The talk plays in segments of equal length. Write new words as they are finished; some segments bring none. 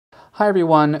Hi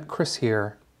everyone, Chris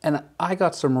here, and I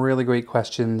got some really great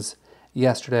questions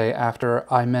yesterday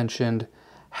after I mentioned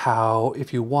how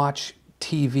if you watch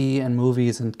TV and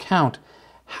movies and count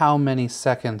how many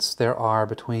seconds there are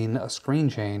between a screen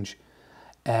change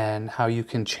and how you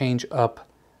can change up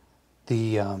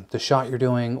the shot you're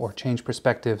doing or change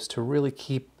perspectives to really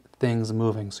keep things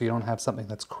moving so you don't have something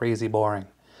that's crazy boring.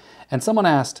 And someone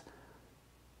asked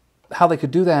how they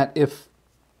could do that if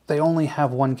they only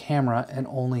have one camera and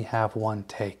only have one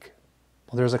take.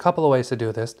 Well, there's a couple of ways to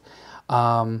do this.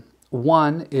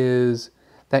 One is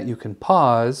that you can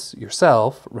pause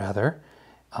yourself, rather,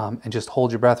 and just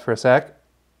hold your breath for a sec,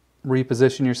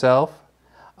 reposition yourself.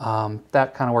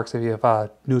 That kind of works if you have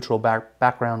a neutral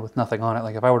background with nothing on it.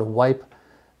 Like if I were to wipe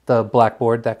the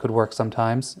blackboard, that could work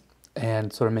sometimes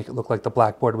and sort of make it look like the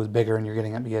blackboard was bigger and you're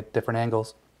getting at me at different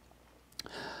angles.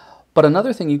 But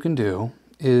another thing you can do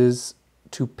is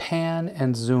to pan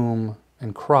and zoom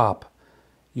and crop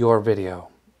your video.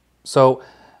 So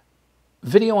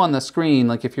video on the screen,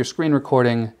 like if you're screen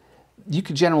recording, you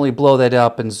could generally blow that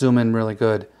up and zoom in really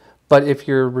good. But if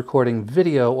you're recording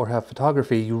video or have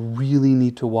photography, you really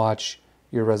need to watch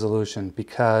your resolution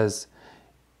because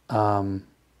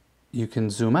you can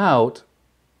zoom out,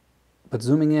 but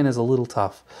zooming in is a little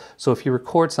tough. So if you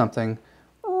record something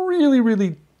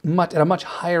really much at a much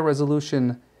higher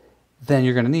resolution than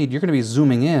you're going to need, you're going to be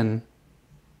zooming in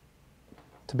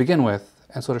to begin with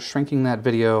and sort of shrinking that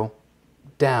video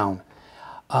down.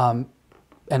 And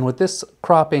what this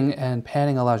cropping and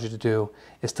panning allows you to do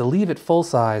is to leave it full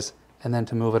size and then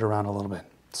to move it around a little bit.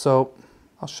 So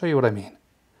I'll show you what I mean.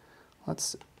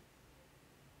 Let's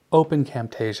open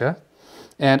Camtasia.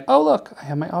 And oh look, I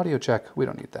have my audio check. We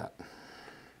don't need that.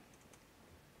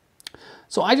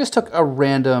 So I just took a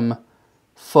random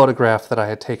photograph that I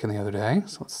had taken the other day.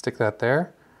 So let's stick that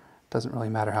there. Doesn't really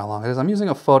matter how long it is. I'm using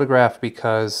a photograph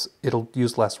because it'll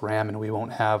use less RAM and we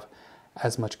won't have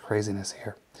as much craziness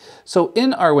here. So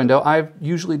in our window, I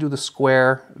usually do the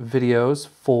square videos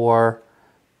for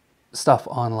stuff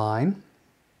online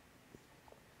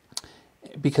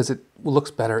because it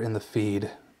looks better in the feed.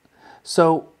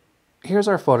 So here's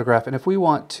our photograph, and if we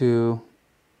want to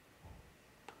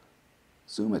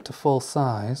zoom it to full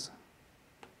size,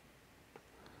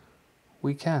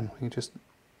 we can just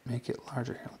make it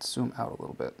larger here. Let's zoom out a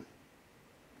little bit.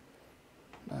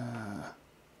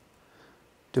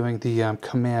 Doing the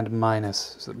command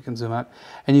minus so that we can zoom out.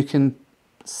 And you can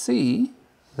see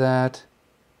that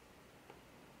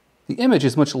the image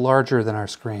is much larger than our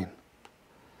screen.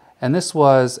 And this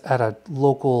was at a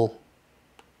local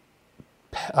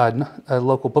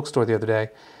bookstore the other day,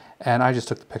 and I just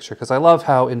took the picture because I love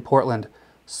how in Portland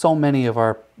so many of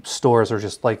our stores are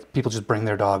just like, people just bring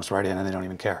their dogs right in and they don't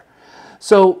even care.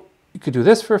 So you could do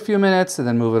this for a few minutes and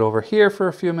then move it over here for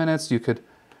a few minutes. You could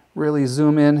really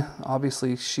zoom in.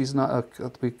 Obviously she's not,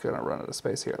 we're gonna run out of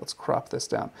space here. Let's crop this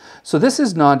down. So this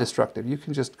is non-destructive. You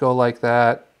can just go like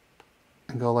that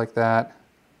and go like that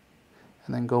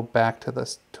and then go back to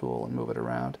this tool and move it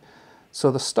around.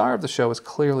 So the star of the show is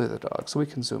clearly the dog. So we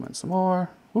can zoom in some more.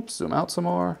 Whoops, zoom out some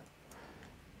more.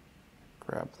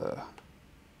 Grab the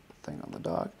thing on the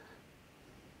dog.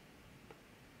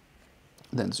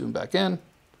 Then zoom back in.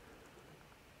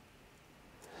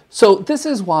 So this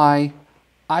is why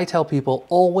I tell people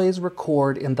always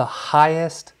record in the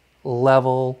highest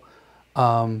level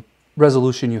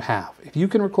resolution you have. If you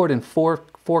can record in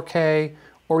 4K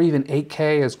or even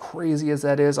 8K, as crazy as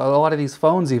that is, a lot of these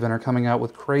phones even are coming out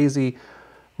with crazy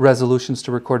resolutions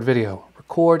to record video.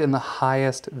 Record in the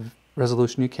highest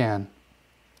resolution you can,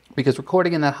 because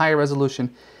recording in that higher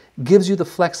resolution gives you the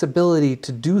flexibility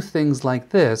to do things like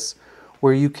this,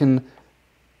 where you can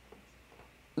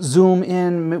zoom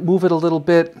in, move it a little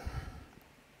bit,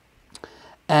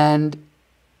 and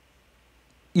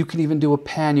you can even do a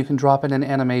pan. You can drop in an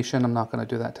animation. I'm not going to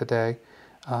do that today.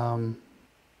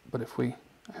 But if I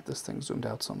have this thing zoomed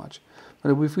out so much,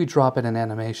 but if we drop in an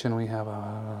animation, we have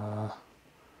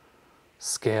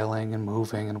scaling and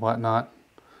moving and whatnot.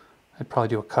 I'd probably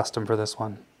do a custom for this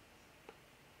one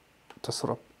to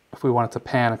sort of, if we wanted to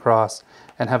pan across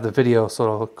and have the video sort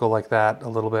of go like that a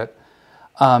little bit,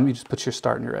 you just put your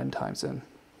start and your end times in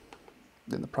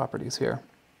the properties here.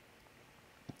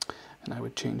 And I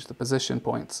would change the position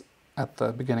points at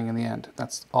the beginning and the end.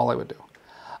 That's all I would do.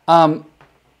 I'm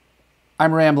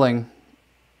rambling.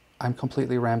 I'm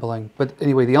completely rambling. But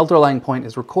anyway, the underlying point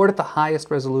is record at the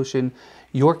highest resolution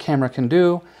your camera can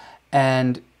do.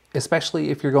 And especially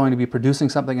if you're going to be producing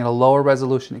something in a lower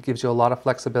resolution, it gives you a lot of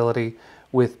flexibility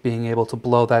with being able to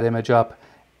blow that image up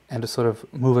and to sort of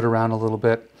move it around a little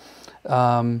bit.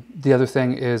 The other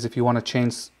thing is if you want to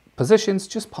change positions,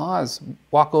 just pause,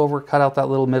 walk over, cut out that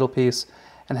little middle piece,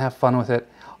 and have fun with it.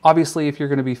 Obviously, if you're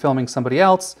going to be filming somebody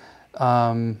else,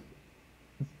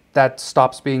 that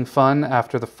stops being fun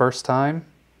after the first time.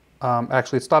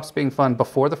 Actually, it stops being fun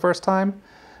before the first time.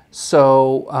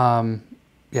 So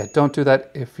yeah, don't do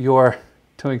that if you're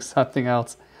doing something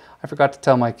else. I forgot to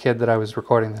tell my kid that I was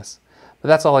recording this. But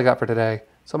that's all I got for today.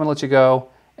 So I'm going to let you go,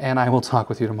 and I will talk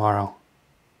with you tomorrow.